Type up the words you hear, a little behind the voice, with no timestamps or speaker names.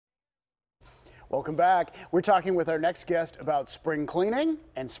Welcome back. We're talking with our next guest about spring cleaning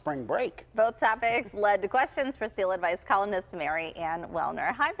and spring break. Both topics led to questions for Steel Advice columnist Mary Ann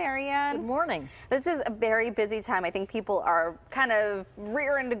Wellener. Hi, Mary Ann. Good morning. This is a very busy time. I think people are kind of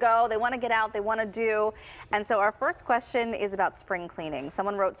rearing to go. They want to get out. They want to do. And so our first question is about spring cleaning.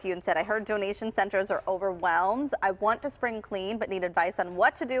 Someone wrote to you and said, I heard donation centers are overwhelmed. I want to spring clean, but need advice on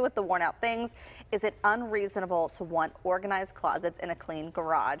what to do with the worn out things. Is it unreasonable to want organized closets in a clean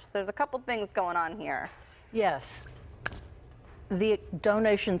garage? So there's a couple things going on here. Yes, the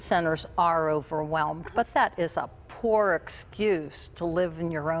donation centers are overwhelmed, but that is a poor excuse to live in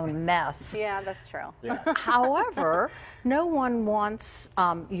your own mess. Yeah, that's true. Yeah. However, no one wants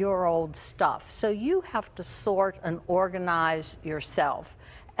your old stuff, so you have to sort and organize yourself.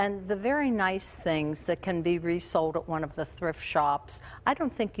 And the very nice things that can be resold at one of the thrift shops, I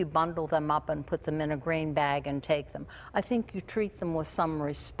don't think you bundle them up and put them in a green bag and take them. I think you treat them with some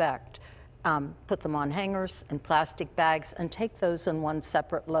respect. Put them on hangers and plastic bags and take those in one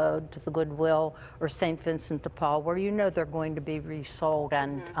separate load to the Goodwill or St. Vincent de Paul, where you know they're going to be resold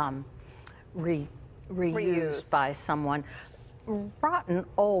and reused by someone. Rotten,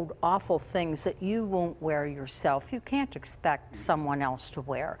 old, awful things that you won't wear yourself, you can't expect someone else to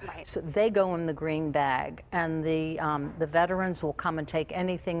wear. Right. So they go in the green bag, and the veterans will come and take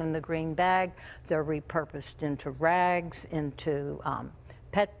anything in the green bag. They're repurposed into rags, into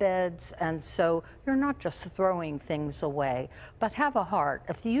pet beds, and so you're not just throwing things away, but have a heart.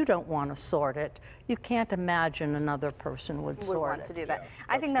 If you don't want to sort it, you can't imagine another person would sort want it. to do that. Yeah,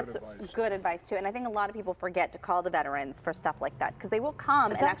 I think that's advice. good advice too, and I think a lot of people forget to call the veterans for stuff like that because they will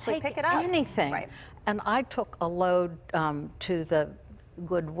come and They'll actually take pick it up. Anything. Right. And I took a load to the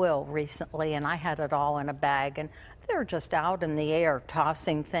Goodwill recently, and I had it all in a bag, and they were just out in the air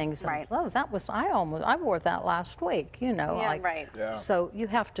tossing things. Right. And, oh, that was I wore that last week. You know. Yeah, right. Yeah. So you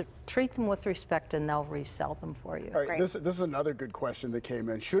have to treat them with respect, and they'll resell them for you. All right, Great. this is another good question that came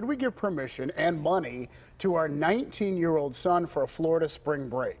in. Should we give permission and money to our 19-year-old son for a Florida spring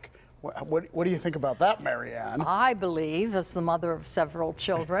break? What do you think about that, Mary Ann? I believe, as the mother of several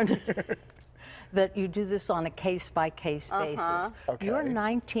children, that you do this on a case-by-case basis. Okay. Your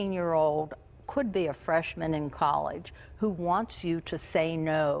 19-year-old could be a freshman in college who wants you to say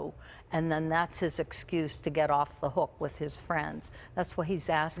no, and then that's his excuse to get off the hook with his friends. That's why he's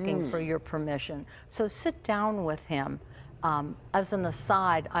asking for your permission. So sit down with him. As an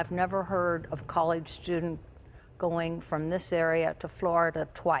aside, I've never heard of a college student going from this area to Florida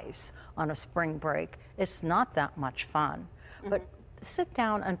twice on a spring break. It's not that much fun. But sit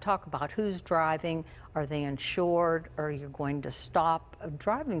down and talk about who's driving. Are they insured? Are you going to stop?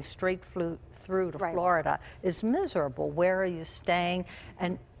 Driving straight through to Florida is miserable. Where are you staying?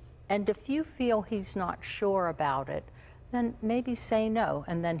 And if you feel he's not sure about it, then maybe say no,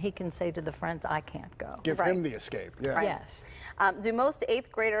 and then he can say to the friends, I can't go. Give him the escape. Yeah. Yes. Do most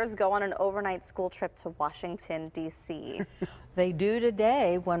 8th graders go on an overnight school trip to Washington, D.C.? They do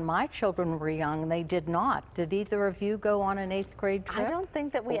today. When my children were young, they did not. Did either of you go on an 8th grade trip? I don't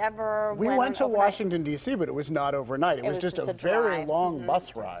think that we ever We went to Washington, D.C., but it was not overnight. It was just a very drive. long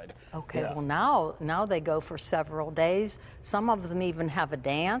bus ride. Okay, Yeah. well now they go for several days. Some of them even have a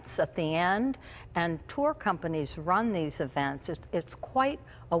dance at the end, and tour companies run these events. It's quite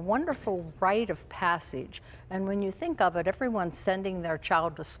a wonderful rite of passage. And when you think of it, everyone's sending their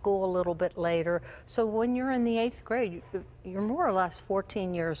child to school a little bit later. So when you're in the 8th grade, you're more or less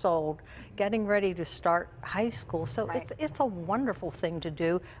 14 years old, getting ready to start high school. So it's a wonderful thing to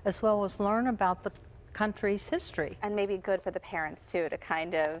do, as well as learn about the country's history. And maybe good for the parents too to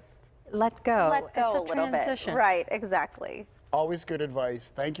kind of Let go. let go It's a little transition. bit. Right, exactly. Always good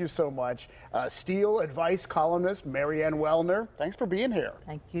advice. Thank you so much. Steel Advice columnist Mary Ann Wellener, thanks for being here.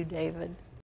 Thank you, David.